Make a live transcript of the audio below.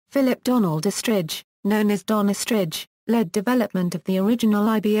Philip Donald Estridge, known as Don Estridge, led development of the original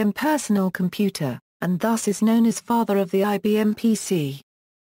IBM Personal Computer, and thus is known as father of the IBM PC.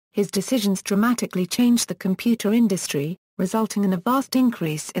 His decisions dramatically changed the computer industry, resulting in a vast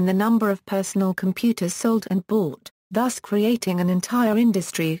increase in the number of personal computers sold and bought, thus creating an entire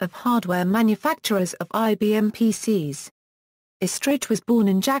industry of hardware manufacturers of IBM PCs. Estridge was born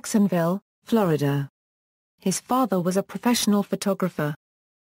in Jacksonville, Florida. His father was a professional photographer.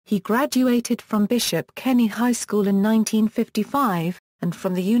 He graduated from Bishop Kenny High School in 1955, and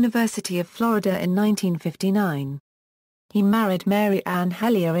from the University of Florida in 1959. He married Mary Ann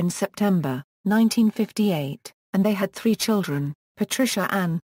Hellier in September, 1958, and they had 3 children, Patricia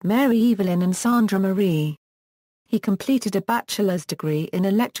Ann, Mary Evelyn and Sandra Marie. He completed a bachelor's degree in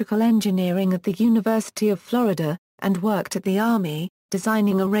electrical engineering at the University of Florida, and worked at the Army,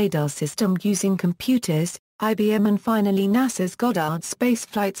 designing a radar system using computers, IBM and finally NASA's Goddard Space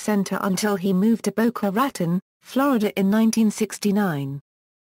Flight Center until he moved to Boca Raton, Florida in 1969.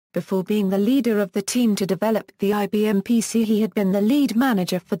 Before being the leader of the team to develop the IBM PC, he had been the lead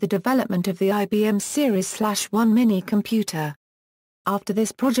manager for the development of the IBM Series/1 mini computer. After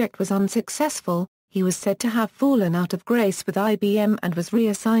this project was unsuccessful, he was said to have fallen out of grace with IBM and was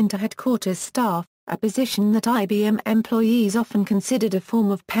reassigned to headquarters staff, a position that IBM employees often considered a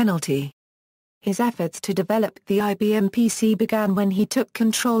form of penalty. His efforts to develop the IBM PC began when he took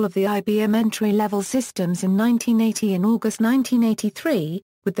control of the IBM entry-level systems in 1980 and August 1983,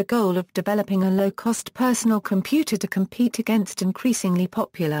 with the goal of developing a low-cost personal computer to compete against increasingly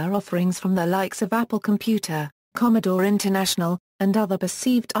popular offerings from the likes of Apple Computer, Commodore International, and other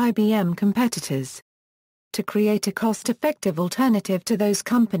perceived IBM competitors. To create a cost-effective alternative to those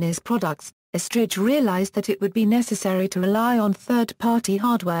companies' products, Estridge realized that it would be necessary to rely on third-party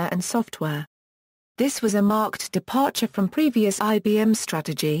hardware and software. This was a marked departure from previous IBM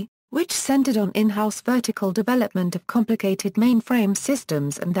strategy, which centered on in-house vertical development of complicated mainframe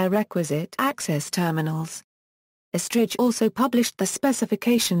systems and their requisite access terminals. Estridge also published the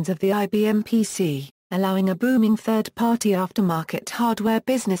specifications of the IBM PC, allowing a booming third-party aftermarket hardware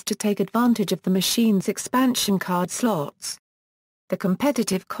business to take advantage of the machine's expansion card slots. The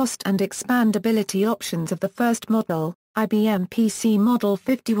competitive cost and expandability options of the first model, IBM PC Model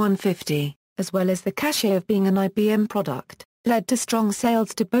 5150, as well as the cachet of being an IBM product, led to strong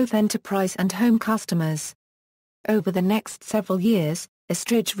sales to both enterprise and home customers. Over the next several years,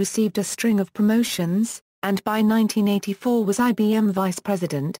 Estridge received a string of promotions, and by 1984 was IBM Vice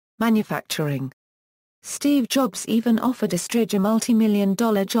President, Manufacturing. Steve Jobs even offered Estridge a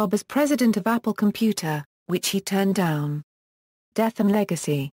multi-million-dollar job as president of Apple Computer, which he turned down. Death and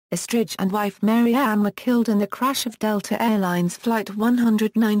legacy: Estridge and wife Mary Ann were killed in the crash of Delta Airlines Flight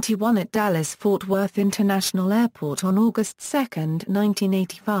 191 at Dallas-Fort Worth International Airport on August 2,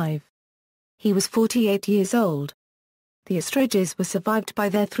 1985. He was 48 years old. The Estridges were survived by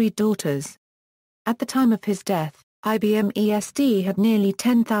their 3 daughters. At the time of his death, IBM ESD had nearly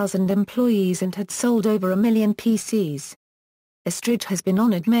 10,000 employees and had sold over 1 million PCs. Estridge has been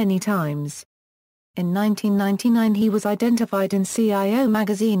honored many times. In 1999 he was identified in CIO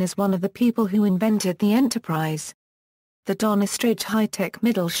magazine as one of the people who invented the enterprise. The Don Estridge High-Tech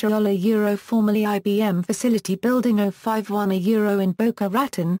Middle School formerly IBM Facility Building 051 in Boca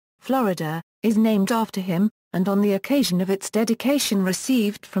Raton, Florida, is named after him, and on the occasion of its dedication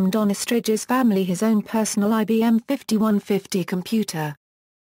received from Don Estridge's family his own personal IBM 5150 computer.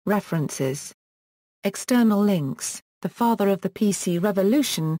 References. External links: The Father of the PC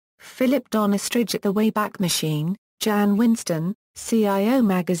Revolution, Philip Don Estridge at the Wayback Machine, Jan Winston, CIO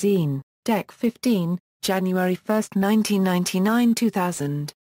Magazine, Dec 15, January 1,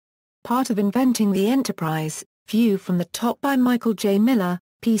 1999-2000. Part of Inventing the Enterprise, View from the Top by Michael J. Miller,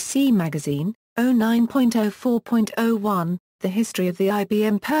 PC Magazine, 09.04.01, The History of the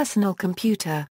IBM Personal Computer.